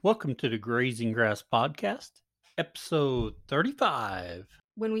Welcome to the Grazing Grass Podcast, episode 35.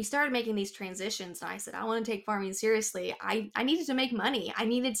 When we started making these transitions and I said I want to take farming seriously, I needed to make money. I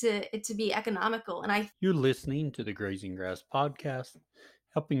needed it to be economical. And I You're listening to the Grazing Grass Podcast,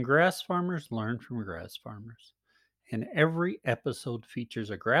 helping grass farmers learn from grass farmers. And every episode features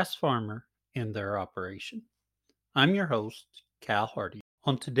a grass farmer and their operation. I'm your host, Cal Hardy.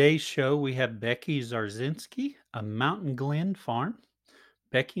 On today's show, we have Becky Szarzynski, a Mountain Glen farm.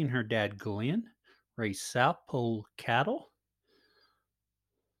 Becky and her dad, Glenn, raise South Pole cattle.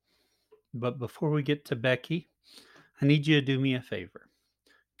 But before we get to Becky, I need you to do me a favor.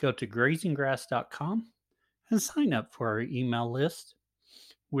 Go to grazinggrass.com and sign up for our email list.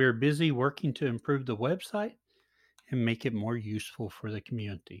 We're busy working to improve the website and make it more useful for the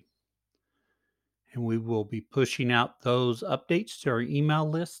community. And we will be pushing out those updates to our email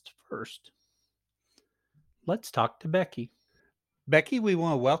list first. Let's talk to Becky. Becky, we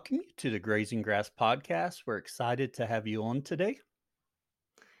want to welcome you to the Grazing Grass Podcast. We're excited to have you on today.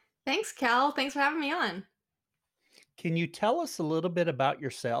 Thanks, Cal. Thanks for having me on. Can you tell us a little bit about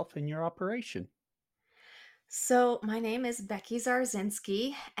yourself and your operation? So my name is Becky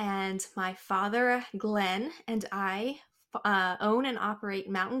Szarzynski, and my father, Glenn, and I own and operate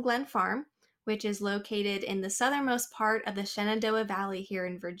Mountain Glen Farm, which is located in the southernmost part of the Shenandoah Valley here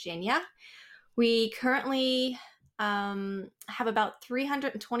in Virginia. We currently have about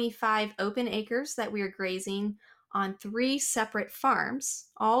 325 open acres that we are grazing on 3 separate farms.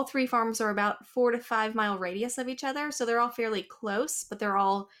 All 3 farms are about 4 to 5 mile radius of each other, so they're all fairly close, but they're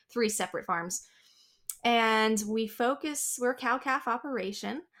all 3 separate farms. And we're a cow-calf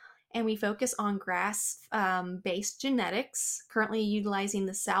operation, and we focus on grass-based genetics, currently utilizing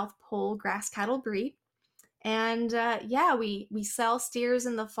the South Pole grass cattle breed. And we sell steers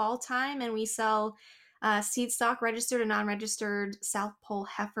in the fall time, and we sell seed stock registered and non-registered South Pole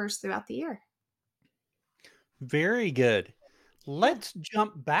heifers throughout the year. Very good. Yeah. Let's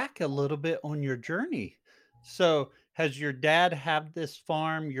jump back a little bit on your journey. So, has your dad had this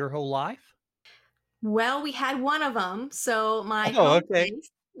farm your whole life? Well, we had one of them. So Oh, okay.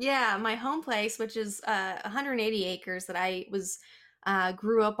 my home place, which is 180 acres that I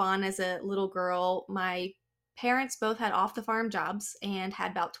grew up on as a little girl. My parents both had off the farm jobs and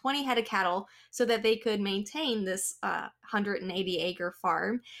had about 20 head of cattle so that they could maintain this 180 acre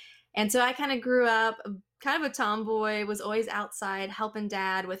farm. And so I kind of grew up kind of a tomboy, was always outside helping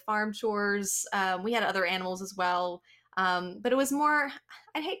dad with farm chores. We had other animals as well. But it was more,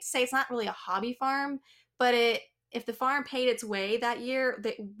 I'd hate to say it's not really a hobby farm, but if the farm paid its way that year,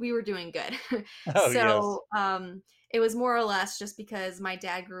 we were doing good. Oh, yes. So it was more or less just because my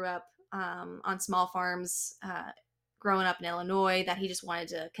dad grew up on small farms growing up in Illinois that he just wanted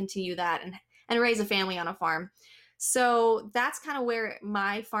to continue that and raise a family on a farm. So that's kind of where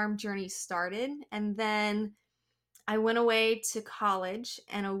my farm journey started. And then I went away to college,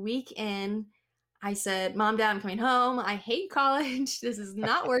 and a week in, I said, Mom, Dad, I'm coming home. I hate college. This is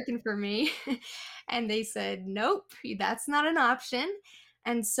not working for me. And they said, Nope, that's not an option.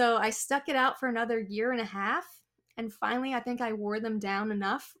 And so I stuck it out for another year and a half. And finally, I think I wore them down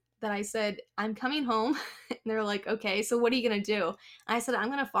enough that I said, I'm coming home. And they're like, Okay, so what are you going to do? I said, I'm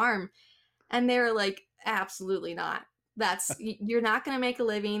going to farm. And they were like, Absolutely not. You're not going to make a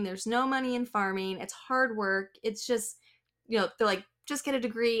living. There's no money in farming. It's hard work. It's just, they're like, just get a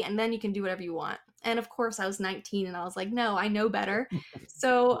degree and then you can do whatever you want. And of course, I was 19 and I was like, no, I know better.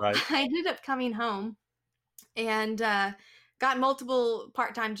 So Right. I ended up coming home and got multiple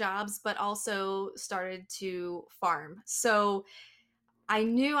part time jobs, but also started to farm. So I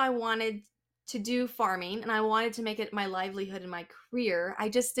knew I wanted to do farming and I wanted to make it my livelihood and my career. I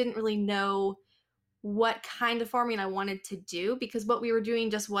just didn't really know what kind of farming I wanted to do because what we were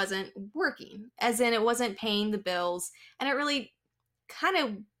doing just wasn't working, as in it wasn't paying the bills. And it really kind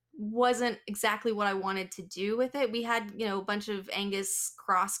of wasn't exactly what I wanted to do with it. We had, a bunch of Angus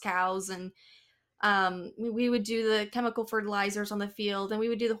cross cows, and we would do the chemical fertilizers on the field, and we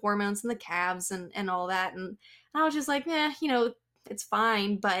would do the hormones and the calves and all that. And I was just like, it's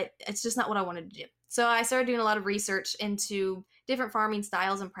fine, but it's just not what I wanted to do. So I started doing a lot of research into different farming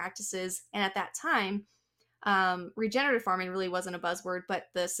styles and practices. And at that time, regenerative farming really wasn't a buzzword, but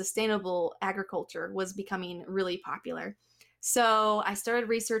the sustainable agriculture was becoming really popular. So I started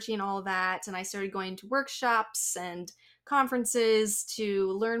researching all of that, and I started going to workshops and conferences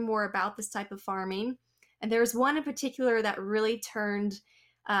to learn more about this type of farming. And there was one in particular that really kind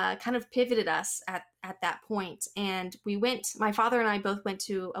of pivoted us at that point. And my father and I both went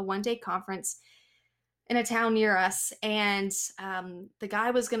to a one-day conference. in a town near us, and the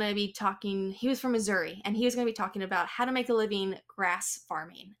guy was going to be talking. He was from Missouri, and he was going to be talking about how to make a living grass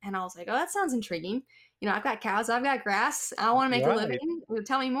farming. And I was like, "Oh, that sounds intriguing. I've got cows, I've got grass. I want to make a Right. living.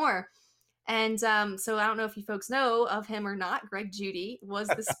 Tell me more." And so I don't know if you folks know of him or not. Greg Judy was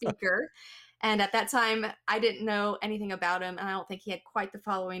the speaker. And at that time, I didn't know anything about him. And I don't think he had quite the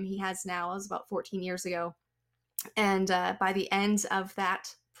following he has now. It was about 14 years ago. And by the end of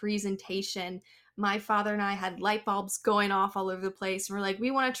that presentation, my father and I had light bulbs going off all over the place. And we're like, we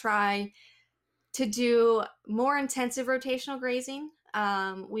want to try to do more intensive rotational grazing.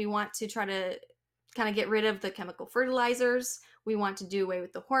 We want to try to kind of get rid of the chemical fertilizers. We want to do away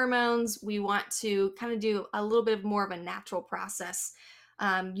with the hormones. We want to kind of do a little bit more of a natural process,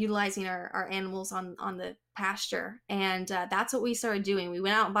 utilizing our animals on the pasture. And that's what we started doing. We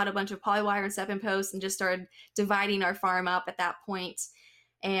went out and bought a bunch of polywire and step-in posts and just started dividing our farm up at that point.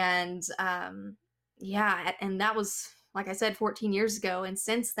 And yeah, and that was, like I said, 14 years ago. And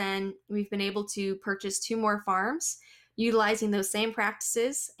since then, we've been able to purchase 2 more farms utilizing those same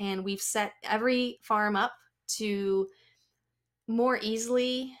practices. And we've set every farm up to more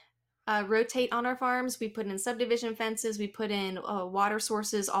easily rotate on our farms. We put in subdivision fences, we put in water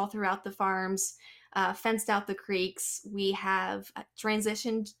sources all throughout the farms, fenced out the creeks. We have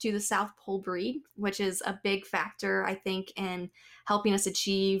transitioned to the South Pole breed, which is a big factor, I think, in helping us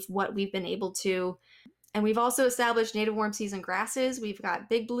achieve what we've been able to. And we've also established native warm season grasses. We've got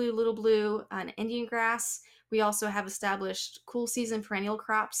big blue, little blue, and Indian grass. We also have established cool season perennial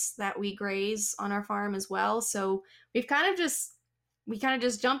crops that we graze on our farm as well. So we've kind of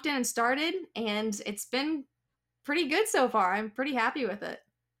just jumped in and started, and it's been pretty good so far. I'm pretty happy with it.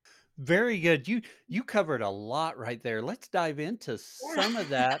 Very good. You covered a lot right there. Let's dive into some of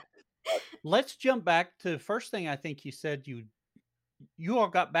Yeah. that. Let's jump back to the first thing I think you said you all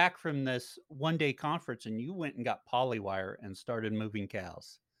got back from this one-day conference and you went and got polywire and started moving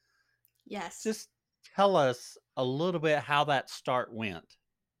cows. Yes. Just tell us a little bit how that start went.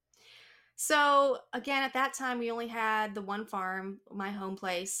 So again, at that time, we only had the one farm, my home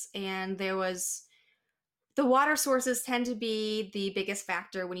place, and there was the water sources tend to be the biggest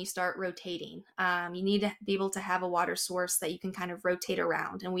factor when you start rotating. You need to be able to have a water source that you can kind of rotate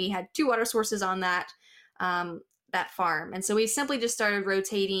around. And we had 2 water sources on that farm, and so we simply just started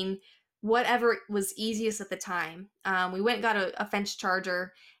rotating whatever was easiest at the time. We went and got a fence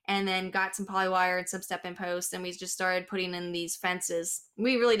charger, and then got some polywire and some step-in posts, and we just started putting in these fences.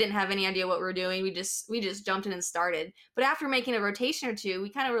 We really didn't have any idea what we were doing. We just jumped in and started. But after making a rotation or two, we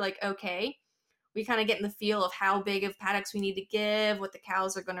kind of were like, okay, we kind of get in the feel of how big of paddocks we need to give, what the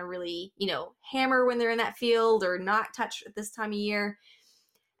cows are going to really, hammer when they're in that field or not touch at this time of year.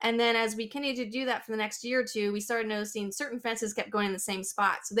 And then as we continued to do that for the next year or two, we started noticing certain fences kept going in the same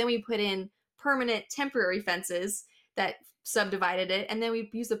spot. So then we put in permanent temporary fences that subdivided it. And then we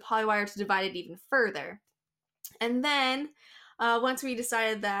used the polywire to divide it even further. And then once we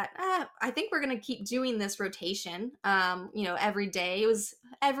decided that I think we're going to keep doing this rotation, every day. It was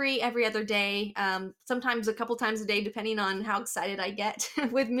every other day, sometimes a couple times a day, depending on how excited I get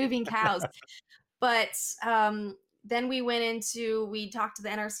with moving cows. But then we talked to the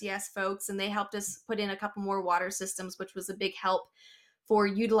NRCS folks, and they helped us put in a couple more water systems, which was a big help for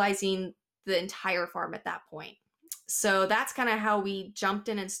utilizing the entire farm at that point. So that's kind of how we jumped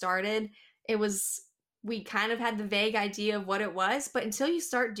in and started. It was We kind of had the vague idea of what it was, but until you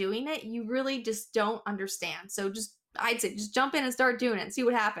start doing it, you really just don't understand. So I'd say just jump in and start doing it and see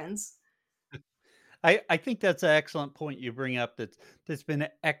what happens. I think that's an excellent point you bring up that's been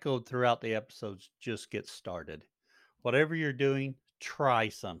echoed throughout the episodes. Just get started. Whatever you're doing, try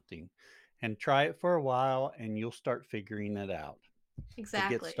something and try it for a while and you'll start figuring it out. But get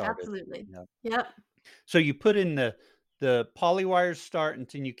Exactly. started. Absolutely. Yeah. Yep. So you put in the polywires start and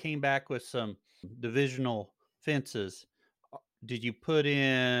then you came back with some divisional fences. Did you put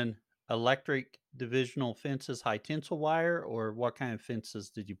in electric divisional fences, high tensile wire, or what kind of fences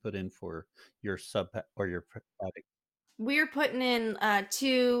did you put in for your sub or your paddock? We're putting in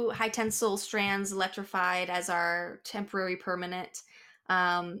 2 high tensile strands electrified as our temporary permanent,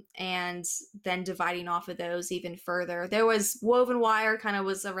 and then dividing off of those even further. There was woven wire, kind of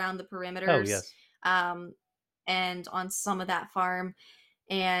was around the Oh, perimeters, yes. um, and on some of that farm.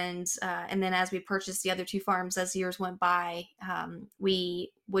 And then as we purchased the other 2 farms as years went by,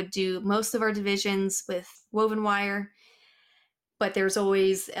 we would do most of our divisions with woven wire, but there's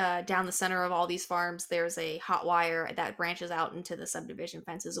always down the center of all these farms there's a hot wire that branches out into the subdivision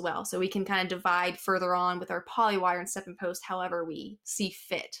fence as well, so we can kind of divide further on with our polywire and step and post however we see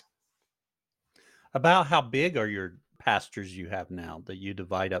fit. About how big are your pastures you have now that you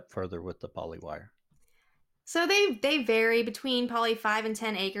divide up further with the polywire? So they vary between probably 5 and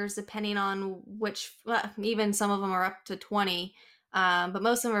 10 acres, depending on which. Well, even some of them are up to 20, but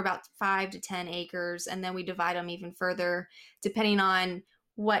most of them are about 5 to 10 acres, and then we divide them even further depending on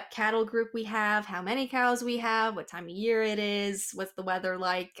what cattle group we have, how many cows we have, what time of year it is, what's the weather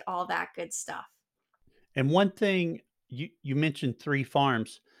like, all that good stuff. And one thing you mentioned 3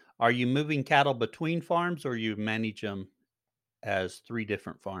 farms. Are you moving cattle between farms or you manage them as 3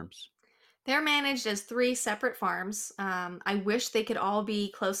 different farms? They're managed as three separate farms. I wish they could all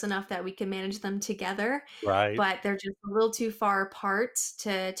be close enough that we could manage them together, Right. but they're just a little too far apart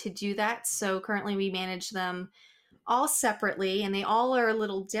to do that. So currently, we manage them all separately, and they all are a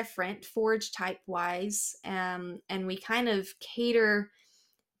little different forage type wise. And we kind of cater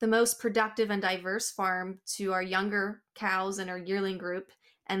the most productive and diverse farm to our younger cows and our yearling group,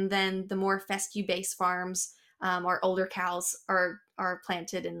 and then the more fescue based farms, our older cows are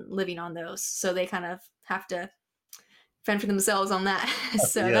planted and living on those, so they kind of have to fend for themselves on that.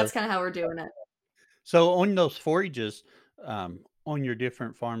 So Yes. that's kind of how we're doing it. So on those forages, on your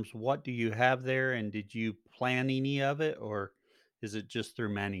different farms, what do you have there, and did you plan any of it, or is it just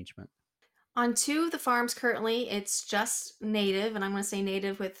through management? On two of the farms currently, it's just native, and I'm going to say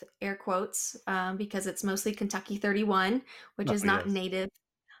native with air quotes because it's mostly Kentucky 31, which Oh, is not yes. native.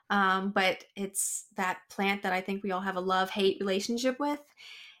 But it's that plant that I think we all have a love hate relationship with,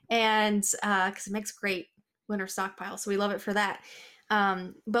 and because it makes great winter stockpile, so we love it for that.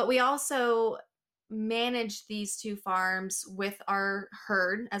 But we also manage these two farms with our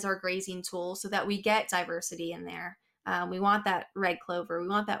herd as our grazing tool, so that we get diversity in there. We want that red clover, we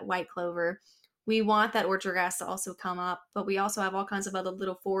want that white clover, we want that orchard grass to also come up, but we also have all kinds of other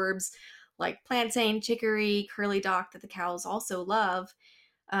little forbs like plantain, chicory, curly dock that the cows also love.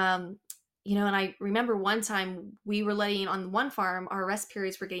 um, and I remember one time we were letting on one farm, our rest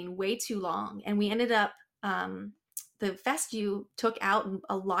periods were getting way too long, and we ended up, the fescue took out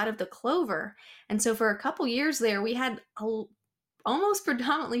a lot of the clover. And so for a couple years there, we had almost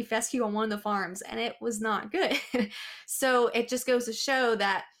predominantly fescue on one of the farms, and it was not good. So it just goes to show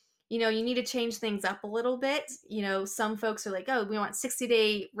that, you need to change things up a little bit. Some folks are like, oh, we want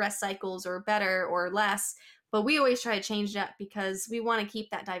 60-day rest cycles or better or less, but we always try to change that because we want to keep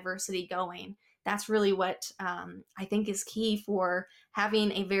that diversity going. That's really what, I think is key for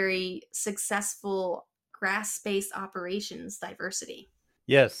having a very successful grass-based operations diversity.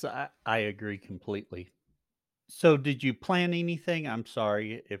 Yes, I agree completely. So did you plan anything? I'm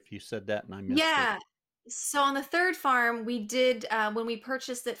sorry if you said that and I missed it. Yeah. So on the third farm, we did, when we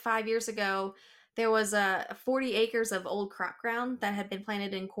purchased it 5 years ago, there was 40 acres of old crop ground that had been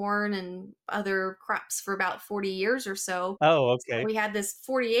planted in corn and other crops for about 40 years or so. Oh, So okay. we had this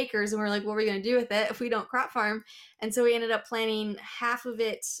 40 acres, and we are like, what are we going to do with it if we don't crop farm? And so we ended up planting half of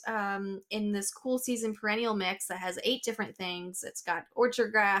it in this cool season perennial mix that has 8 different things. It's got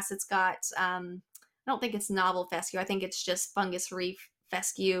orchard grass. It's got, I don't think it's novel fescue. I think it's just fungus reef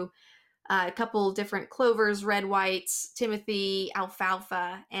fescue, a couple different clovers, red whites, timothy,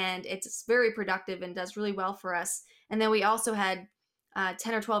 alfalfa, and it's very productive and does really well for us. And then we also had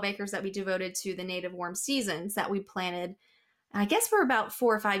 10 or 12 acres that we devoted to the native warm seasons that we planted. I guess we're about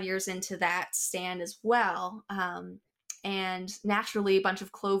 4 or 5 years into that stand as well. And naturally, a bunch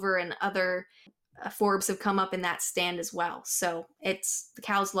of clover and other forbs have come up in that stand as well. So it's the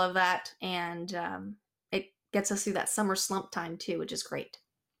cows love that, and it gets us through that summer slump time too, which is great.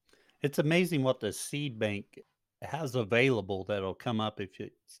 It's amazing what the seed bank has available that'll come up if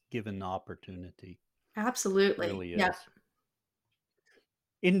it's given the opportunity. Absolutely. Really Yep. is.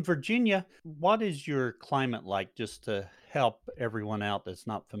 In Virginia, what is your climate like just to help everyone out that's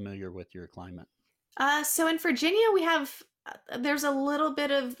not familiar with your climate? So in Virginia, we have there's a little bit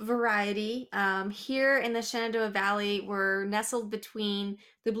of variety. Here in the Shenandoah Valley, we're nestled between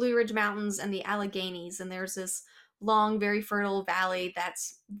the Blue Ridge Mountains and the Alleghenies, and there's this long, very fertile valley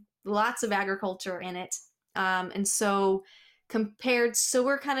that's lots of agriculture in it. And so so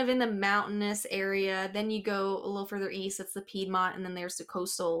we're kind of in the mountainous area. Then you go a little further east, it's the Piedmont, and then there's the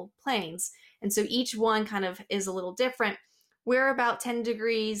coastal plains. And so each one kind of is a little different. We're about 10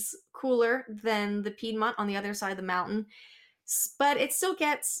 degrees cooler than the Piedmont on the other side of the mountain, but it still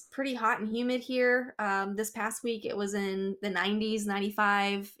gets pretty hot and humid here. This past week, it was in the 90s,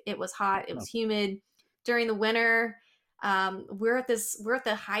 95. It was hot, it Oh, was humid. During the winter, we're at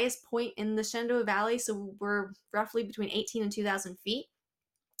the highest point in the Shenandoah Valley, so we're roughly between 18 and 2,000 feet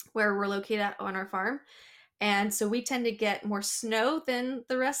where we're located at on our farm. And so we tend to get more snow than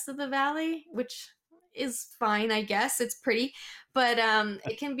the rest of the valley, which is fine, I guess. It's pretty, but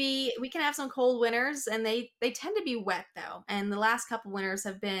it can be. We can have some cold winters, and they tend to be wet though. And the last couple winters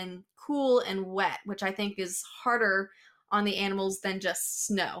have been cool and wet, which I think is harder on the animals than just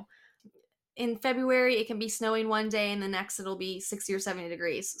snow. In February, it can be snowing one day, and the next it'll be 60 or 70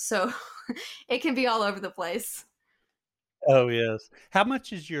 degrees. So it can be all over the place. Oh, yes. How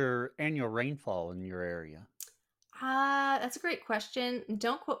much is your annual rainfall in your area? That's a great question.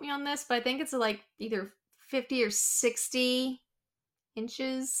 Don't quote me on this, but I think it's like either 50 or 60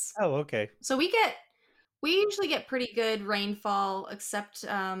 inches. Oh, okay. So we usually get pretty good rainfall, except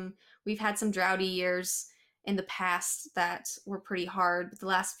we've had some droughty years in the past that were pretty hard. But the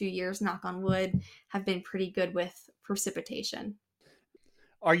last few years, knock on wood, have been pretty good with precipitation.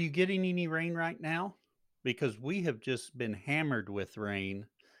 Are you getting any rain right now? Because we have just been hammered with rain,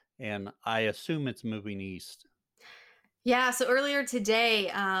 and I assume it's moving east. Yeah, so earlier today,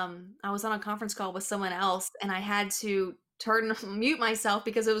 I was on a conference call with someone else, and I had to turn mute myself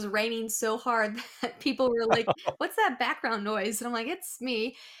because it was raining so hard that people were like, "What's that background noise?" And I'm like, "It's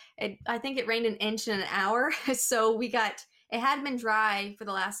me." I think it rained an inch in an hour, so we got. It had been dry for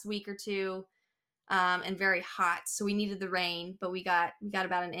the last week or two, and very hot, so we needed the rain. But we got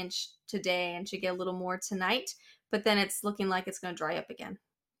about an inch today, and should get a little more tonight. But then it's looking like it's going to dry up again.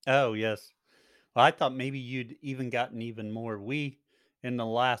 Oh, yes. Well, I thought maybe you'd even gotten even more. In the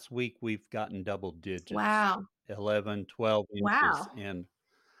last week, we've gotten double digits, Wow! 11, 12 inches, Wow! and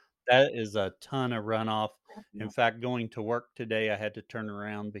that is a ton of runoff. In fact, going to work today, I had to turn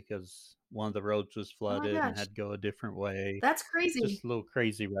around because one of the roads was Oh my flooded and gosh. had to go a different way. That's crazy. Just a little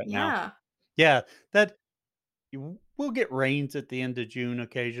crazy right now. Yeah. Yeah, that we'll get rains at the end of June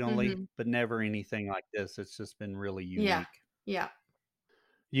occasionally, Mhm. but never anything like this. It's just been really Yeah. unique. Yeah.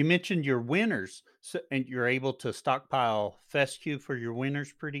 You mentioned your winters, so and you're able to stockpile fescue for your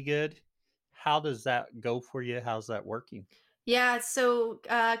winters pretty good. How does that go for you? How's that working? Yeah, so,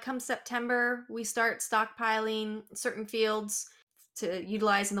 come September, we start stockpiling certain fields to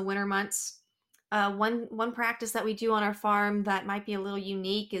utilize in the winter months. One practice that we do on our farm that might be a little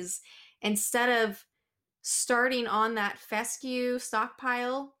unique is instead of starting on that fescue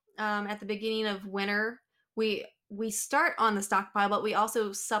stockpile at the beginning of winter, we start on the stockpile, but we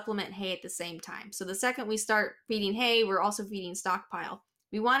also supplement hay at the same time. So the second we start feeding hay, we're also feeding stockpile.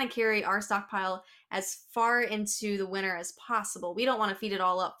 We want to carry our stockpile as far into the winter as possible. We don't want to feed it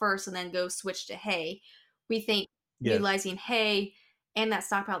all up first and then go switch to hay. We think Yes, utilizing hay and that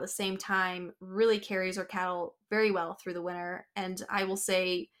stockpile at the same time really carries our cattle very well through the winter. And I will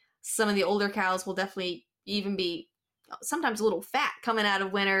say some of the older cows will definitely even be sometimes a little fat coming out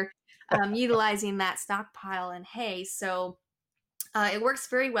of winter, utilizing that stockpile and hay. So it works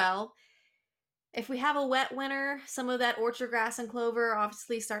very well. If we have a wet winter, some of that orchard grass and clover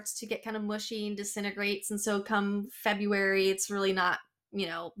obviously starts to get kind of mushy and disintegrates. And so come February, it's really not,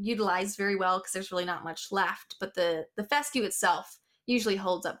 utilized very well because there's really not much left. But the fescue itself usually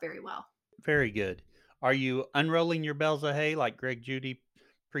holds up very well. very good. Are you unrolling your bales of hay like Greg Judy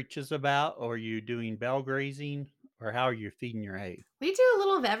preaches about, or are you doing bale grazing, or how are you feeding your hay? We do a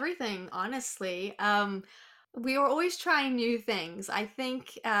little of everything, honestly. We are always trying new things. I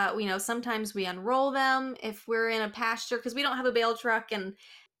think, sometimes we unroll them if we're in a pasture because we don't have a bale truck, and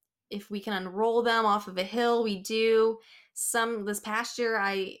if we can unroll them off of a hill, we do. Some this past year,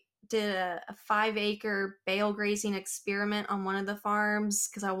 I did a 5 acre bale grazing experiment on one of the farms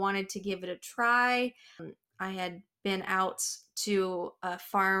because I wanted to give it a try. I had been out to a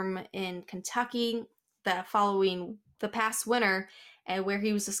farm in Kentucky the past winter and where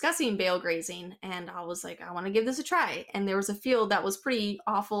he was discussing bale grazing, and I was like, I want to give this a try. And there was a field that was pretty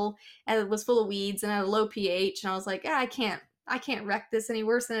awful and it was full of weeds and had a low pH, and I was like, I can't wreck this any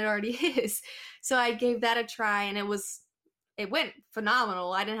worse than it already is. So I gave that a try, and it went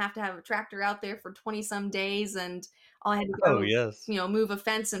phenomenal. I didn't have to have a tractor out there for 20 some days, and all I had to Oh, go, yes. move a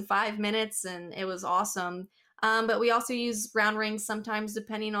fence in 5 minutes, and it was awesome. But we also use round rings sometimes,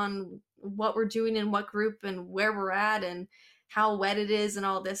 depending on what we're doing in what group and where we're at and how wet it is and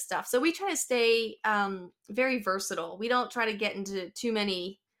all this stuff. So we try to stay very versatile. We don't try to get into too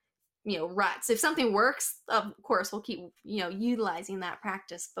many ruts. If something works, of course we'll keep utilizing that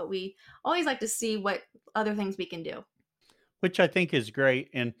practice, but we always like to see what other things we can do. Which I think is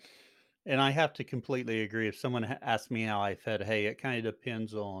great, and I have to completely agree. If someone asks me how I fed hay, it kinda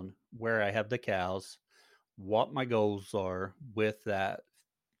depends on where I have the cows, what my goals are with that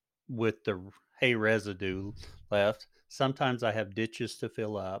with the hay residue left. Sometimes I have ditches to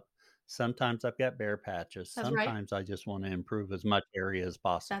fill up. Sometimes I've got bare patches. That's right. Sometimes I just wanna improve as much area as That's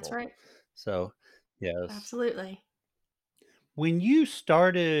possible. right. So, yes. Absolutely. When you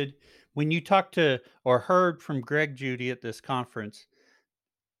started when you talked to or heard from Greg Judy at this conference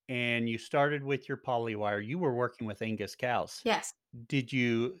and you started with your polywire, you were working with Angus cows. Yes. Did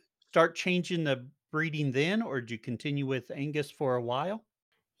you start changing the breeding then, or did you continue with Angus for a while?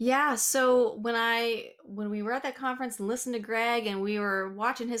 Yeah, so when we were at that conference and listened to Greg and we were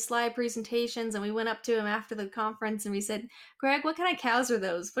watching his slide presentations and we went up to him after the conference and we said, "Greg, what kind of cows are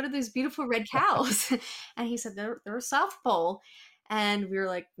those? What are those beautiful red cows?" And he said, "They're South Pole." And we were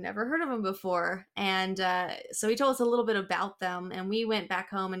like, "Never heard of them before." And so he told us a little bit about them, and we went back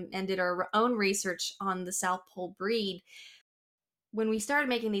home and did our own research on the South Pole breed. When we started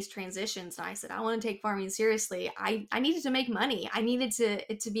making these transitions, and I said, I want to take farming seriously, I needed to make money. I needed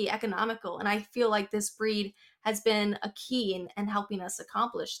it to be economical. And I feel like this breed has been a key in helping us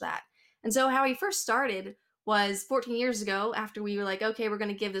accomplish that. And so, how we first started was 14 years ago after we were like, okay, we're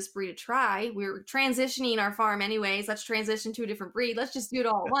going to give this breed a try. We were transitioning our farm anyways. Let's transition to a different breed. Let's just do it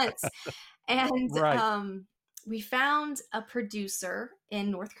all at once. And Right. we found a producer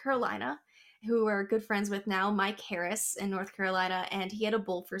in North Carolina who we're good friends with now, Mike Harris in North Carolina, and he had a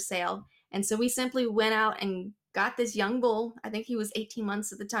bull for sale. And so we simply went out and got this young bull. I think he was 18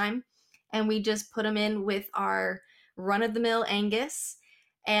 months at the time. And we just put him in with our run of the mill Angus.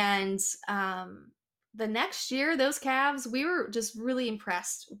 And the next year, those calves, we were just really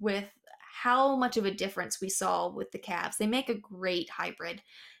impressed with how much of a difference we saw with the calves. They make a great hybrid.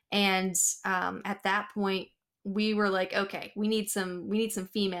 And at that point, we were like, okay, we need some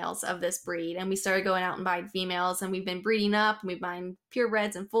females of this breed, and we started going out and buying females, and we've been breeding up, and we've buying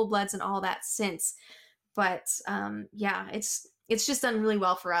purebreds and full bloods and all that since. But yeah, it's just done really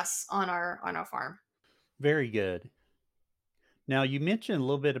well for us on our farm. Very good. Now, you mentioned a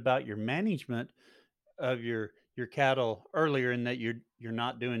little bit about your management of your cattle earlier, in that you're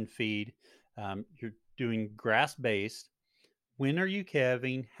not doing feed, you're doing grass based. When are you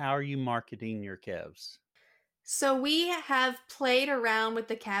calving? How are you marketing your calves? So we have played around with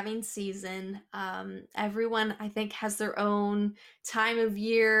the calving season. Everyone, I think, has their own time of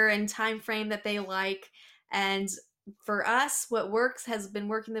year and time frame that they like. And for us, what works has been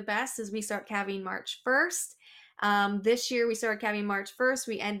working the best is we start calving March 1st. This year we started calving March 1st.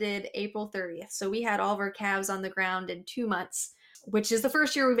 We ended April 30th. So we had all of our calves on the ground in 2 months, which is the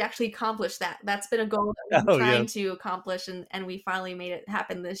first year we've actually accomplished that. That's been a goal that we've been Oh, trying yes. to accomplish, and we finally made it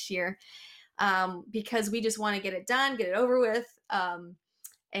happen this year, because we just want to get it done, get it over with.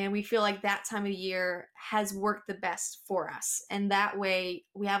 And we feel like that time of year has worked the best for us. And that way,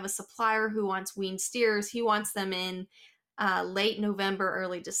 we have a supplier who wants weaned steers. He wants them in late November,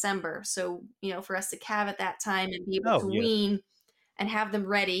 early December. So, for us to calve at that time and be able Oh, to yes. wean and have them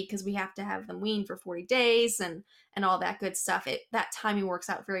ready, because we have to have them weaned for 40 days and all that good stuff. That timing works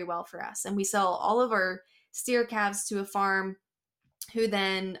out very well for us. And we sell all of our steer calves to a farm who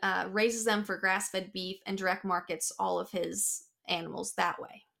then raises them for grass-fed beef and direct markets all of his animals that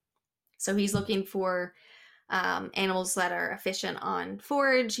way. So he's looking for animals that are efficient on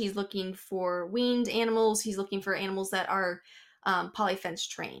forage. He's looking for weaned animals. He's looking for animals that are polyfence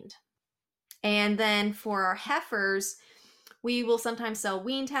trained. And then for our heifers, we will sometimes sell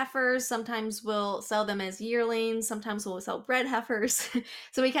weaned heifers. Sometimes we'll sell them as yearlings. Sometimes we'll sell bred heifers.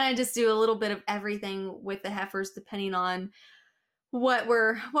 So we kind of just do a little bit of everything with the heifers, depending on what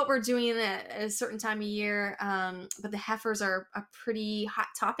we're doing at a certain time of year. But the heifers are a pretty hot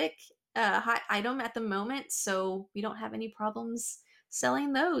topic, hot item at the moment, so we don't have any problems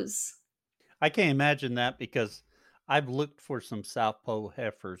selling those. I can't imagine that, because I've looked for some South Pole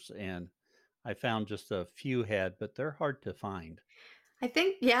heifers and I found just a few head, but they're hard to find. I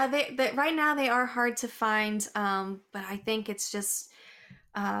think, yeah, they right now they are hard to find, but I think it's just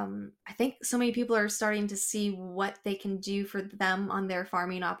I think so many people are starting to see what they can do for them on their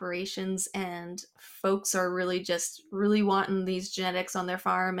farming operations, and folks are really wanting these genetics on their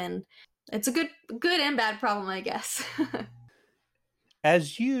farm, and it's a good and bad problem, I guess.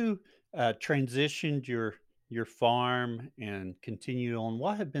 As you transitioned your farm and continue on,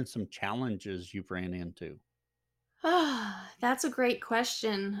 what have been some challenges you've ran into? That's a great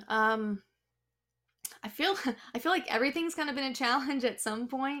question. I feel I feel like everything's kind of been a challenge at some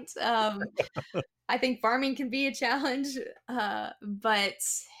point. I think farming can be a challenge, but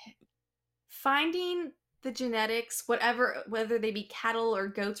finding the genetics, whether they be cattle or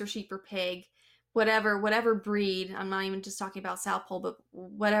goats or sheep or pig, whatever breed, I'm not even just talking about South Pole, but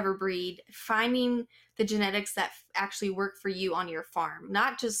whatever breed, finding the genetics that actually work for you on your farm.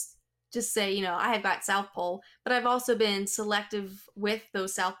 Not just say, I have got South Pole, but I've also been selective with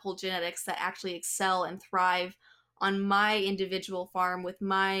those South Pole genetics that actually excel and thrive on my individual farm with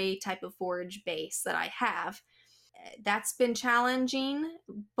my type of forage base that I have. that's been challenging,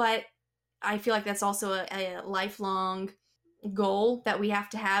 but I feel like that's also a lifelong goal that we have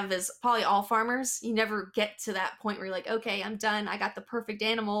to have as probably all farmers. You never get to that point where you're like, okay, I'm done. I got the perfect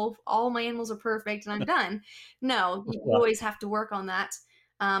animal. All my animals are perfect and I'm done. No, you Right. always have to work on that.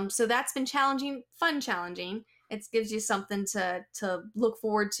 So that's been challenging, fun challenging. It gives you something to look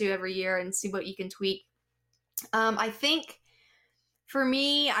forward to every year and see what you can tweak. I think for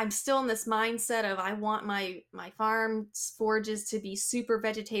me, I'm still in this mindset of I want my farm's forages to be super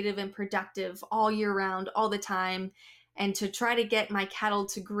vegetative and productive all year round, all the time, and to try to get my cattle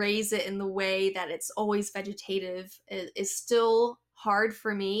to graze it in the way that it's always vegetative is still hard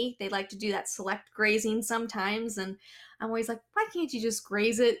for me. They like to do that select grazing sometimes, and I'm always like, why can't you just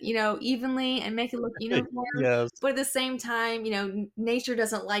graze it, evenly and make it look uniform? Yes. But at the same time, nature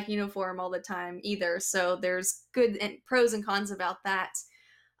doesn't like uniform all the time either. So there's good and pros and cons about that.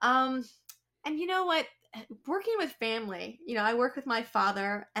 Um, and you know what? Working with family, I work with my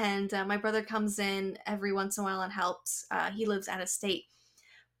father, and my brother comes in every once in a while and helps. He lives out of state,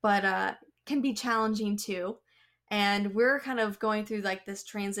 but can be challenging too. And we're kind of going through like this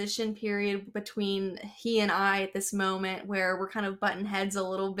transition period between he and I at this moment where we're kind of button heads a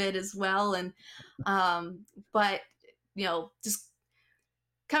little bit as well. And, but, just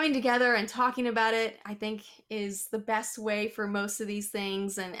coming together and talking about it, I think, is the best way for most of these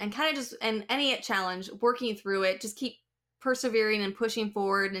things. And kind of just, and any challenge, working through it, just keep persevering and pushing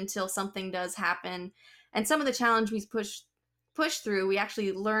forward until something does happen. And some of the challenge we push through, we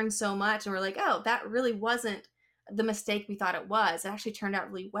actually learn so much, and we're like, oh, that really wasn't the mistake we thought it was. It actually turned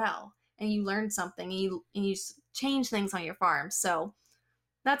out really well, and you learned something, and you change things on your farm. So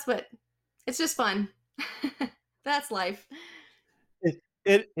that's what, it's just fun. That's life.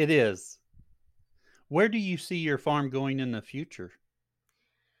 It is. Where do you see your farm going in the future?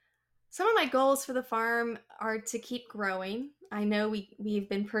 Some of my goals for the farm are to keep growing. I know we've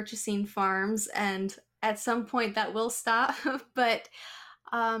been purchasing farms, and at some point that will stop, but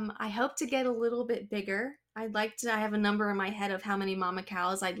I hope to get a little bit bigger. I'd like to. I have a number in my head of how many mama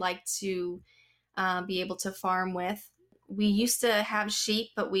cows I'd like to be able to farm with. We used to have sheep,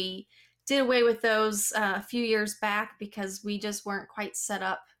 but we did away with those a few years back because we just weren't quite set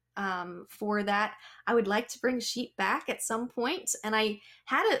up for that. I would like to bring sheep back at some point, and I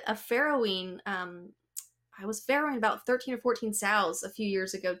had a farrowing. I was farrowing about 13 or 14 sows a few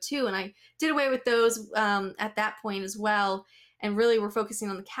years ago too, and I did away with those at that point as well. And really, we're focusing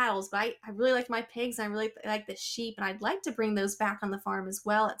on the cattle. But I really like my pigs, and I really like the sheep, and I'd like to bring those back on the farm as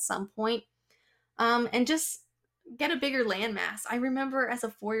well at some point, and just get a bigger land mass. I remember as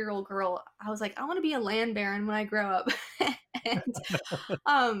a 4-year-old girl, I was like, I want to be a land baron when I grow up. And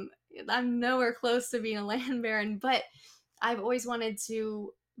um, I'm nowhere close to being a land baron, but I've always wanted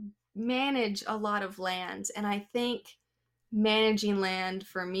to manage a lot of land. And I think managing land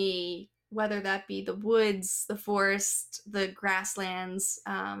for me, whether that be the woods, the forest, the grasslands,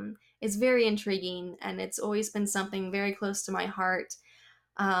 is very intriguing. And it's always been something very close to my heart.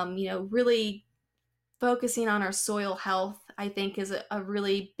 Really focusing on our soil health, I think, is a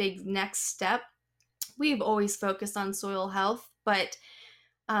really big next step. We've always focused on soil health, but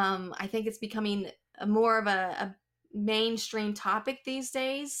I think it's becoming more of a mainstream topic these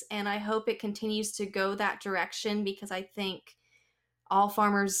days, and I hope it continues to go that direction because I think all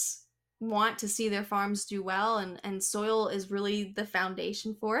farmers want to see their farms do well, and soil is really the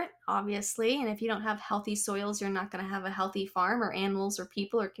foundation for it, obviously. And if you don't have healthy soils, you're not going to have a healthy farm or animals or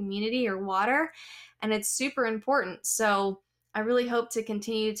people or community or water, and it's super important. So I really hope to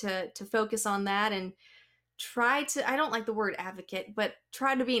continue to focus on that and try to, I don't like the word advocate, but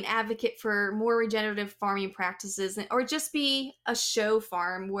try to be an advocate for more regenerative farming practices, or just be a show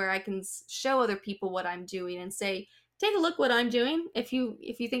farm where I can show other people what I'm doing and say, take a look what I'm doing. If you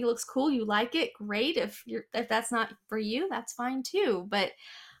think it looks cool, you like it, great. If that's not for you, that's fine too. But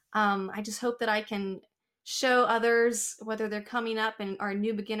I just hope that I can show others, whether they're coming up and are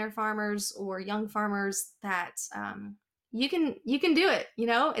new beginner farmers or young farmers, that you can do it.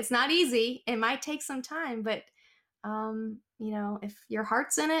 It's not easy. It might take some time, but if your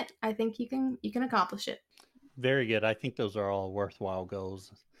heart's in it, I think you can accomplish it. Very good. I think those are all worthwhile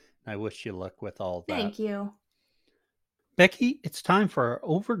goals. I wish you luck with all of that. Thank you. Becky, it's time for our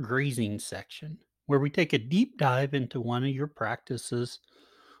overgrazing section where we take a deep dive into one of your practices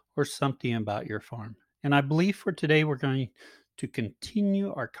or something about your farm. And I believe for today we're going to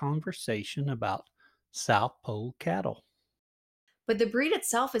continue our conversation about South Pole cattle. But the breed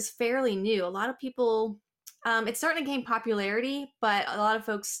itself is fairly new. A lot of people, it's starting to gain popularity, but a lot of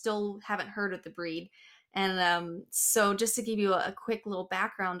folks still haven't heard of the breed. And so, just to give you a quick little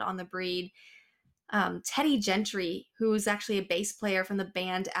background on the breed, Teddy Gentry, who is actually a bass player from the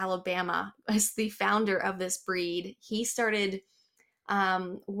band Alabama, is the founder of this breed. He started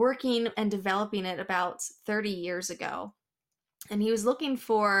working and developing it about 30 years ago. And he was looking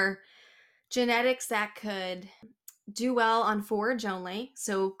for genetics that could do well on forage only,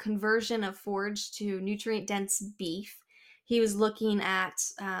 so conversion of forage to nutrient dense beef. He was looking at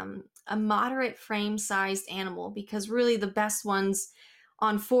a moderate frame sized animal because really the best ones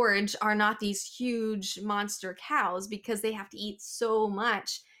on forage are not these huge monster cows because they have to eat so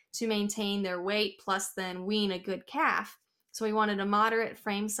much to maintain their weight plus then wean a good calf. So he wanted a moderate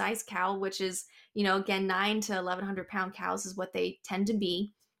frame size cow, which is, again, 9 to 1,100 pound cows is what they tend to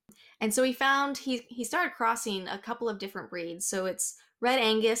be. And so he started crossing a couple of different breeds. So it's Red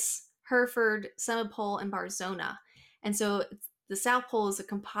Angus, Hereford, Semipole, and Barzona. And so the South Pole is a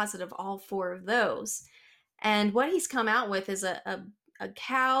composite of all four of those. And what he's come out with is a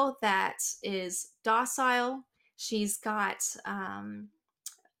cow that is docile. She's got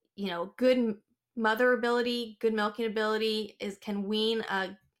good mother ability, good milking ability, is can wean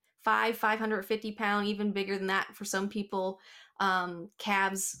a 550 pound, even bigger than that for some people,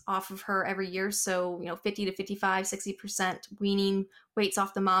 calves off of her every year. So 50 to 55, 60% weaning weights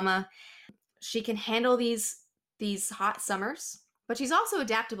off the mama. She can handle these hot summers, but she's also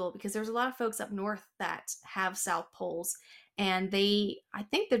adaptable because there's a lot of folks up north that have South Poles, and I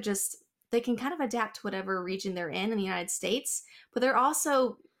think they can kind of adapt to whatever region they're in the United States, but they're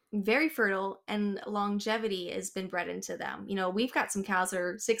also very fertile, and longevity has been bred into them. We've got some cows that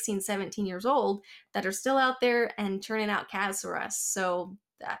are 16, 17 years old that are still out there and churning out calves for us. So,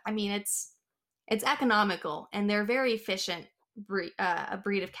 I mean, it's economical, and they're very efficient a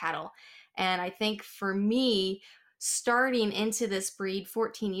breed of cattle. And I think for me, starting into this breed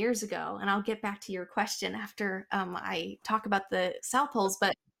 14 years ago, and I'll get back to your question after I talk about the South Poles,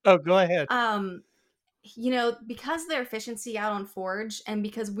 but Oh, go ahead. um, because of their efficiency out on forage, and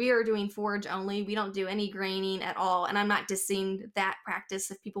because we are doing forage only, we don't do any graining at all. And I'm not dissing that practice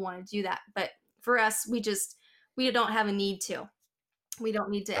if people want to do that, but for us, we don't have a need to. We don't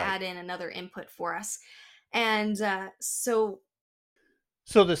need to Right. add in another input for us. And so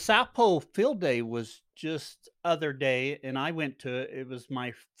So the South Pole Field Day was just other day, and I went to it. It was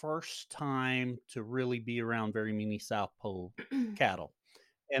my first time to really be around very many South Pole cattle.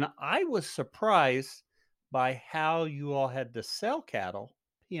 And I was surprised by how you all had to sell cattle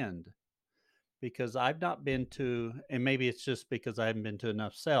pinned because I've not been to, and maybe it's just because I haven't been to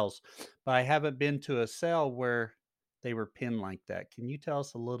enough sales, but I haven't been to a sale where they were pinned like that. Can you tell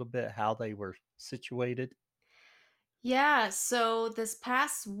us a little bit how they were situated? Yeah, so this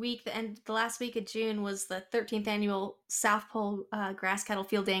past week, the last week of June was the 13th annual South Pole Grass Cattle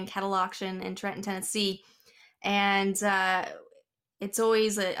Field Day and Cattle Auction in Trenton, Tennessee, and it's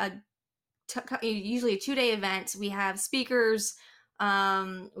always usually a 2 day event. We have speakers,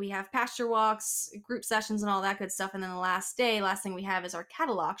 we have pasture walks, group sessions, and all that good stuff. And then the last thing we have is our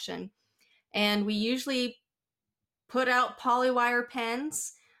cattle auction, and we usually put out polywire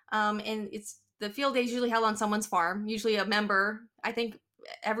pens. And it's the field day is usually held on someone's farm, usually a member. I think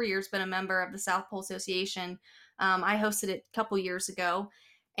every year's been a member of the South Pole Association. I hosted it a couple years ago,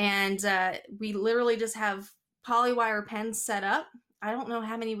 and we literally just have polywire pens set up. I don't know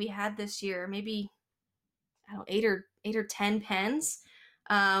how many we had this year. Maybe I don't know, eight or 10 pens,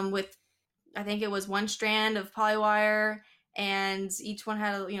 with I think it was one strand of polywire, and each one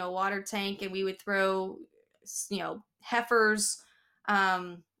had a water tank, and we would throw heifers,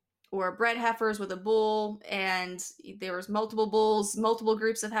 um, or bred heifers with a bull, and there was multiple bulls, multiple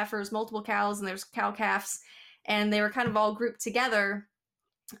groups of heifers, multiple cows, and there's cow calves, and they were kind of all grouped together.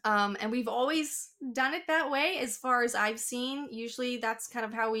 And we've always done it that way, as far as I've seen. Usually, that's kind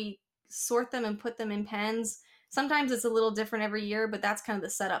of how we sort them and put them in pens. Sometimes it's a little different every year, but that's kind of the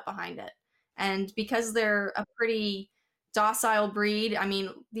setup behind it. And because they're a pretty docile breed, I mean,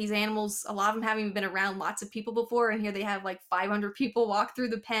 these animals, a lot of them haven't even been around lots of people before, and here they have like 500 people walk through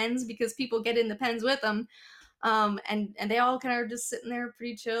the pens because people get in the pens with them. And they all kind of are just sitting there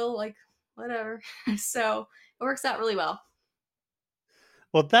pretty chill, like whatever. So it works out really well.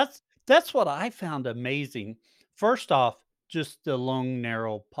 Well, that's what I found amazing. First off, just the long,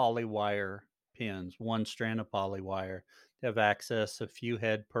 narrow polywire pins, one strand of polywire to have access, a few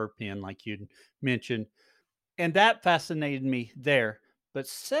head per pin, like you mentioned. And that fascinated me there. But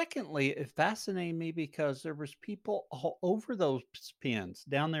secondly, it fascinated me because there was people all over those pins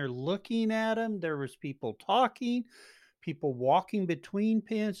down there looking at them. There was people talking, people walking between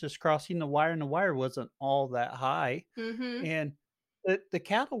pins, just crossing the wire, and the wire wasn't all that high. Mm-hmm. And the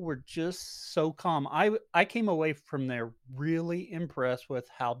cattle were just so calm. I came away from there really impressed with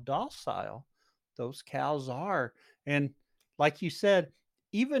how docile those cows are. And like you said,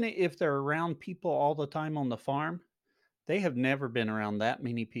 even if they're around people all the time on the farm, they have never been around that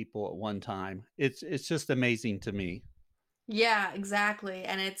many people at one time. It's just amazing to me. Yeah, exactly.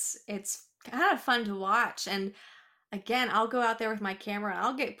 And it's kind of fun to watch. And again, I'll go out there with my camera and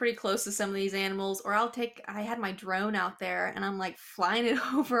I'll get pretty close to some of these animals, or I had my drone out there and I'm like flying it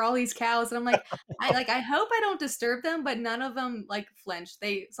over all these cows and I'm like, I hope I don't disturb them, but none of them like flinch.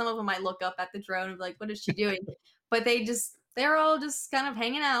 Some of them might look up at the drone and be like, what is she doing? But they're all just kind of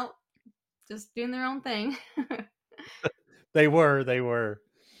hanging out, just doing their own thing. They were.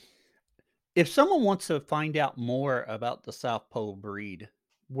 If someone wants to find out more about the South Pole breed,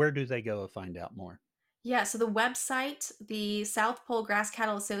 where do they go to find out more? Yeah, so the website, the South Pole Grass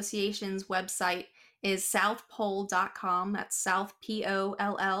Cattle Association's website is southpole.com. That's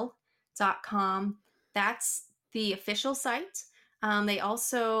southpoll.com. That's the official site. They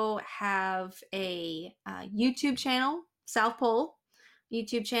also have a YouTube channel, South Pole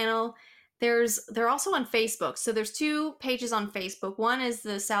YouTube channel. They're also on Facebook. So there's two pages on Facebook. One is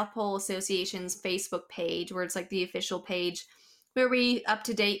the South Pole Association's Facebook page, where it's like the official page where we up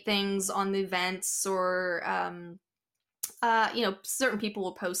to date things on the events, or certain people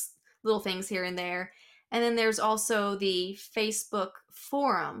will post little things here and there. And then there's also the Facebook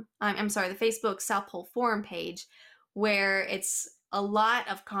forum. I'm sorry, the Facebook South Pole forum page, where it's a lot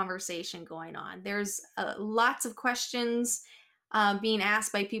of conversation going on. There's lots of questions being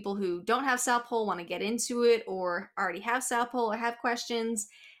asked by people who don't have South Pole, want to get into it, or already have South Pole or have questions.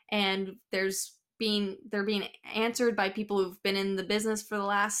 And they're being answered by people who've been in the business for the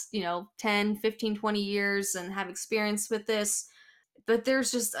last 10, 15, 20 years and have experience with this. But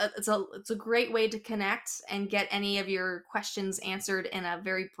there's just it's a great way to connect and get any of your questions answered in a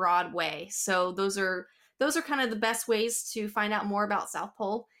very broad way. So those are kind of the best ways to find out more about South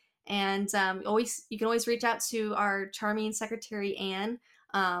Pole. And always you can always reach out to our charming secretary Anne.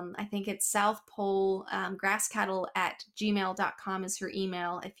 I think it's South Pole grass cattle at gmail.com is her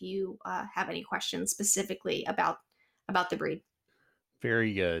email if you have any questions specifically about the breed.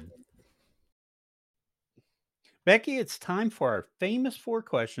 Very good. Becky, it's time for our famous four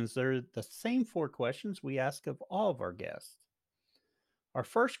questions. They're the same four questions we ask of all of our guests. Our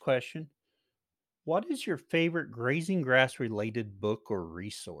first question: what is your favorite grazing grass related book or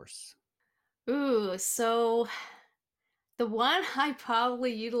resource? Ooh, so the one I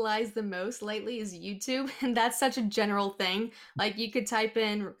probably utilize the most lately is YouTube, and that's such a general thing. Like you could type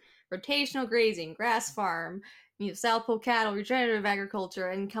in rotational grazing, grass farm, South Pole cattle, regenerative agriculture,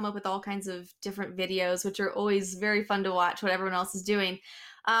 and come up with all kinds of different videos, which are always very fun to watch what everyone else is doing.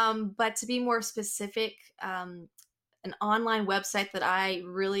 But to be more specific, an online website that I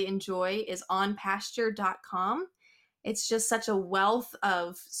really enjoy is onpasture.com. It's just such a wealth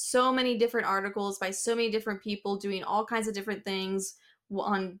of so many different articles by so many different people doing all kinds of different things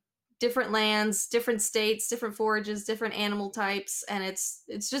on different lands, different states, different forages, different animal types, and it's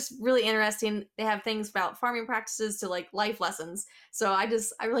just really interesting. They have things about farming practices to like life lessons. So I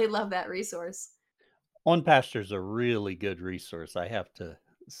really love that resource. On Pasture is a really good resource. I have to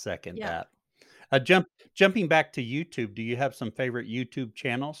second Yeah. that. Jumping back to YouTube, do you have some favorite YouTube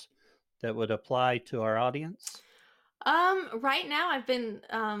channels that would apply to our audience? Right now I've been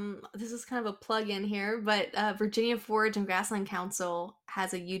this is kind of a plug-in here, but Virginia Forage and Grassland Council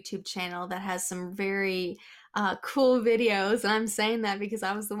has a YouTube channel that has some very cool videos, and I'm saying that because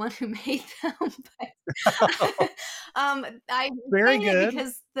I was the one who made them. But I'm Very saying it good.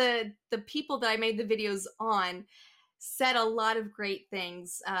 because the people that I made the videos on said a lot of great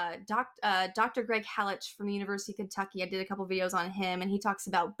things. Dr. Greg Hallich from the University of Kentucky, I did a couple videos on him, and he talks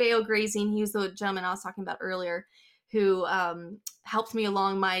about bale grazing. He was the gentleman I was talking about earlier who helped me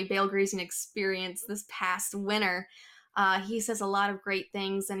along my bale grazing experience this past winter. He says a lot of great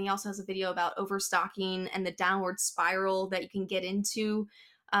things, and he also has a video about overstocking and the downward spiral that you can get into.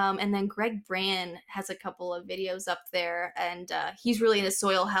 And then Greg Brand has a couple of videos up there, and he's really into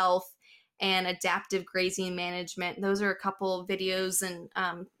soil health and adaptive grazing management. Those are a couple of videos and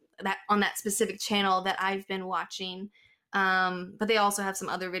that on that specific channel that I've been watching. But they also have some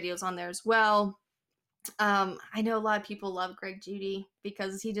other videos on there as well. I know a lot of people love Greg Judy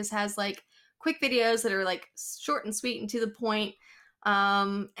because he just has like quick videos that are like short and sweet and to the point.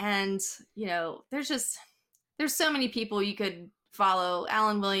 And there's so many people you could follow: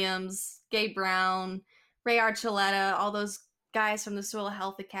 Alan Williams, Gabe Brown, Ray Archuleta, all those guys from the Soil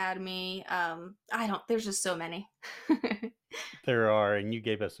Health Academy. I don't. There's just so many. There are, and you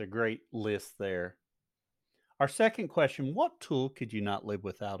gave us a great list there. Our second question: what tool could you not live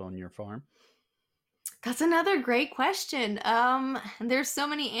without on your farm? That's another great question. There's so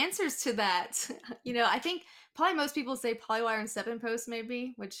many answers to that. I think probably most people say polywire and 7 post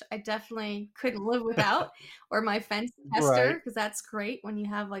maybe, which I definitely couldn't live without, or my fence tester, Right. because that's great when you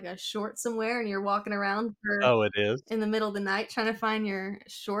have like a short somewhere and you're walking around Oh, it is? in the middle of the night trying to find your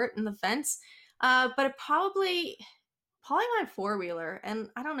short in the fence. But it probably my four wheeler, and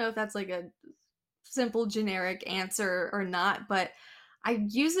I don't know if that's like a simple generic answer or not, but I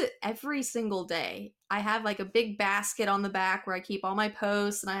use it every single day. I have like a big basket on the back where I keep all my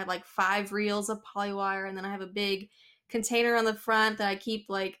posts, and I have like 5 reels of polywire, and then I have a big container on the front that I keep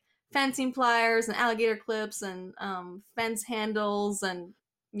like fencing pliers and alligator clips and fence handles and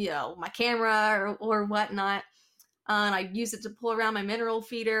my camera or whatnot. And I use it to pull around my mineral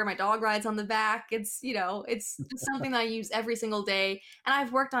feeder. My dog rides on the back. It's just something that I use every single day. And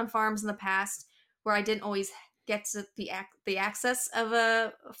I've worked on farms in the past where I didn't always get to the access of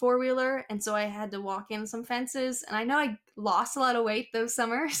a four wheeler, and so I had to walk in some fences. And I know I lost a lot of weight those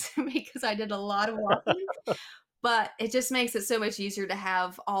summers because I did a lot of walking. But it just makes it so much easier to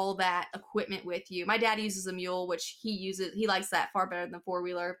have all that equipment with you. My dad uses a mule, which he likes that far better than the four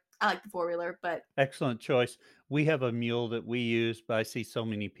wheeler. I like the four wheeler, but Excellent choice. We have a mule that we use, but I see so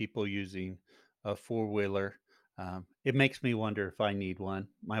many people using a four-wheeler. It makes me wonder if I need one.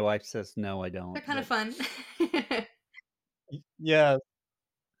 My wife says, "No, I they're don't," kind of but fun. yeah.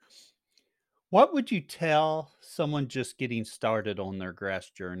 What would you tell someone just getting started on their grass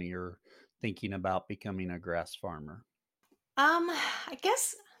journey or thinking about becoming a grass farmer? I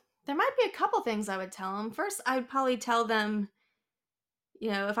guess there might be a couple things I would tell them. First, I would probably tell them,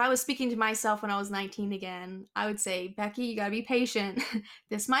 if I was speaking to myself when I was 19 again, I would say, Becky, you gotta be patient.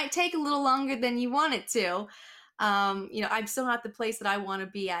 This might take a little longer than you want it to. I'm still not the place that I want to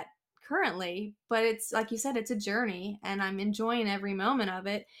be at currently, but it's like you said, it's a journey and I'm enjoying every moment of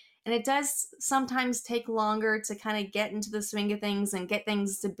it. And it does sometimes take longer to kind of get into the swing of things and get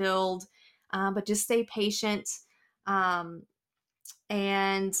things to build, but just stay patient, um,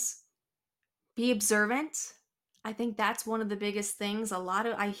 and be observant. I think that's one of the biggest things.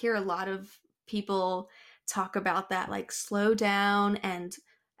 I hear a lot of people talk about that, like slow down and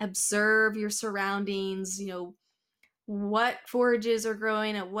observe your surroundings, what forages are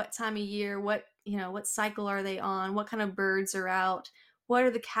growing at what time of year, what cycle are they on, what kind of birds are out, what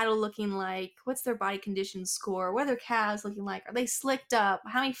are the cattle looking like, what's their body condition score, what are their calves looking like, are they slicked up,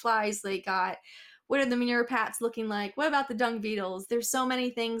 how many flies they got, what are the manure pats looking like, what about the dung beetles. There's so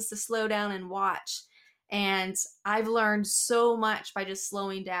many things to slow down and watch, and I've learned so much by just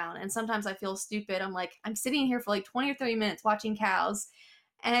slowing down. And sometimes I feel stupid. I'm like, I'm sitting here for like 20 or 30 minutes watching cows,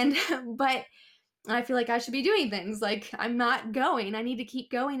 and but I feel like I should be doing things. Like, I'm not going. I need to keep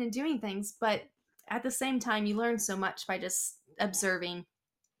going and doing things. But at the same time, you learn so much by just observing.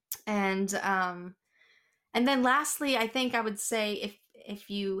 And then lastly, I think I would say, if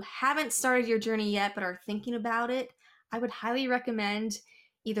you haven't started your journey yet but are thinking about it, I would highly recommend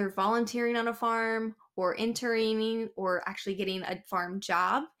either volunteering on a farm or interning or actually getting a farm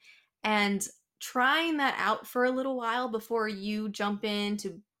job and trying that out for a little while before you jump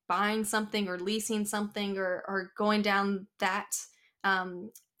into buying something or leasing something, or going down that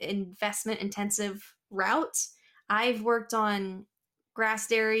investment intensive route. I've worked on grass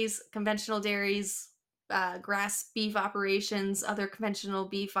dairies, conventional dairies, grass beef operations, other conventional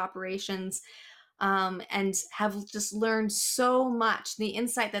beef operations, and have just learned so much. The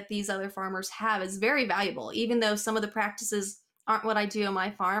insight that these other farmers have is very valuable. Even though some of the practices aren't what I do on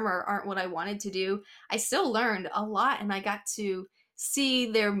my farm or aren't what I wanted to do, I still learned a lot, and I got to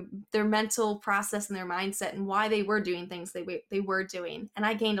see their mental process and their mindset and why they were doing things they were doing. And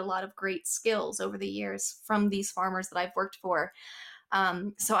I gained a lot of great skills over the years from these farmers that I've worked for.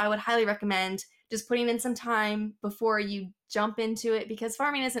 So I would highly recommend just putting in some time before you jump into it, because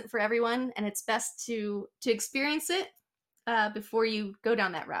farming isn't for everyone, and it's best to experience it before you go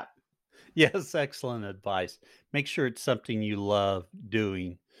down that route. Yes, excellent advice. Make sure it's something you love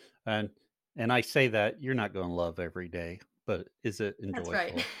doing. And and I say that you're not going to love every day, but is it That's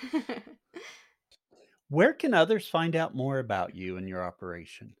right. enjoyable? Where can others find out more about you and your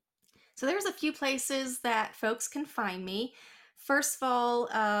operation? So there's a few places that folks can find me. First of all,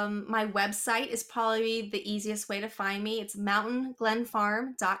 my website is probably the easiest way to find me. It's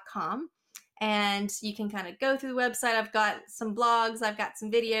mountainglenfarm.com. And you can kind of go through the website. I've got some blogs, I've got some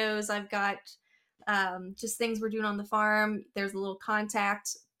videos, I've got just things we're doing on the farm. There's a little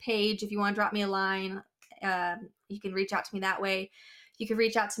contact page if you want to drop me a line. You can reach out to me that way. You can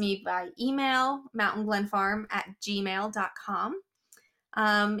reach out to me by email, mountainglenfarm@gmail.com.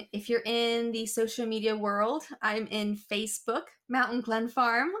 If you're in the social media world, I'm in Facebook, Mountain Glen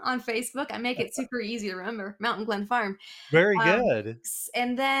Farm on Facebook. I make it super easy to remember, Mountain Glen Farm. Very Um, good.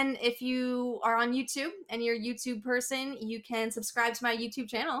 and then if you are on YouTube and you're a YouTube person, you can subscribe to my YouTube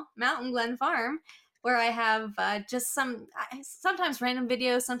channel, Mountain Glen Farm, where I have just sometimes random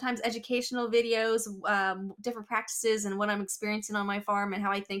videos, sometimes educational videos, different practices and what I'm experiencing on my farm and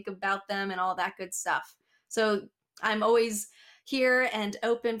how I think about them and all that good stuff. So I'm always here and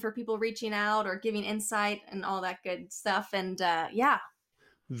open for people reaching out or giving insight and all that good stuff. And yeah,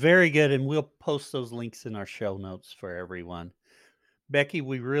 Very good. And we'll post those links in our show notes for everyone. Becky,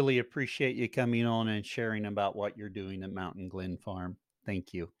 we really appreciate you coming on and sharing about what you're doing at Mountain Glen Farm.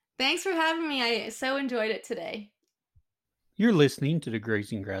 Thank you. thanks for having me. I so enjoyed it today. You're listening to the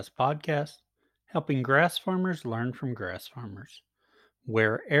Grazing Grass Podcast, helping grass farmers learn from grass farmers,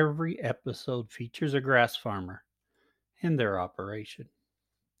 where every episode features a grass farmer and their operation.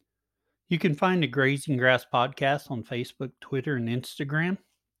 You can find the Grazing Grass Podcast on Facebook, Twitter, and Instagram.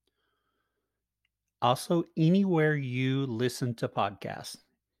 Also, anywhere you listen to podcasts.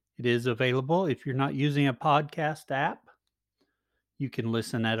 It is available if you're not using a podcast app. You can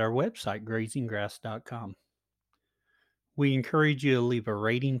listen at our website, grazinggrass.com. We encourage you to leave a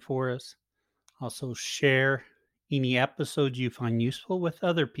rating for us. Also, share any episodes you find useful with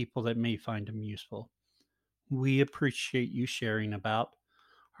other people that may find them useful. We appreciate you sharing about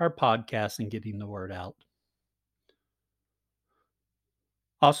our podcast and getting the word out.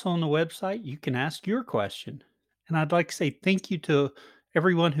 Also, on the website, you can ask your question. And I'd like to say thank you to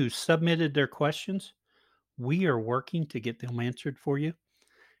everyone who submitted their questions. We are working to get them answered for you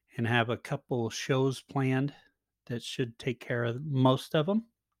and have a couple shows planned that should take care of most of them.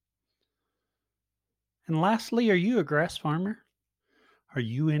 And lastly, are you a grass farmer? Are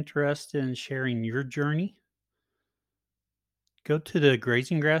you interested in sharing your journey? Go to the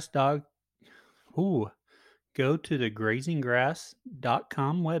grazinggrass.com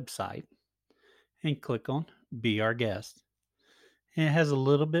website and click on Be Our Guest. And it has a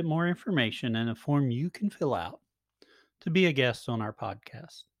little bit more information and a form you can fill out to be a guest on our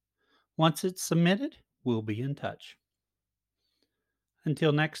podcast. Once it's submitted, we'll be in touch.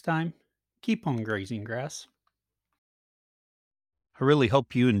 Until next time, keep on grazing grass. I really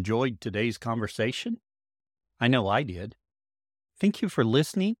hope you enjoyed today's conversation. I know I did. Thank you for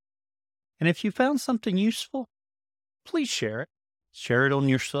listening. And if you found something useful, please share it. Share it on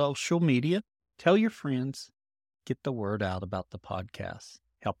your social media. Tell your friends. Get the word out about the podcast.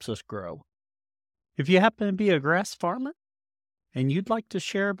 Helps us grow. If you happen to be a grass farmer and you'd like to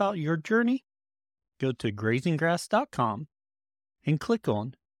share about your journey, go to grazinggrass.com and click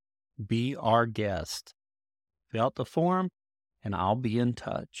on Be Our Guest. Fill out the form and I'll be in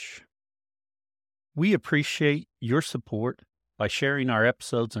touch. We appreciate your support by sharing our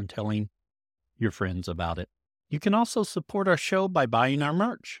episodes and telling your friends about it. You can also support our show by buying our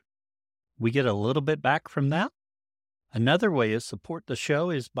merch. We get a little bit back from that. Another way to support the show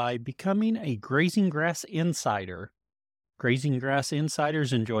is by becoming a Grazing Grass Insider. Grazing Grass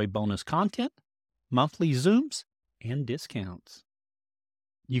Insiders enjoy bonus content, monthly Zooms, and discounts.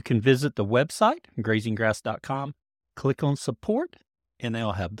 You can visit the website, grazinggrass.com, click on support, and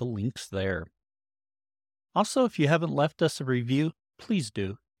they'll have the links there. Also, if you haven't left us a review, please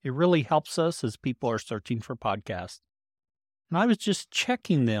do. It really helps us as people are searching for podcasts. And I was just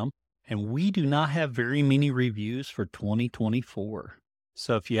checking them, and we do not have very many reviews for 2024.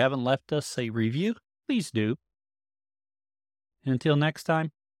 So if you haven't left us a review, please do. And until next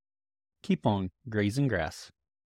time, keep on grazing grass.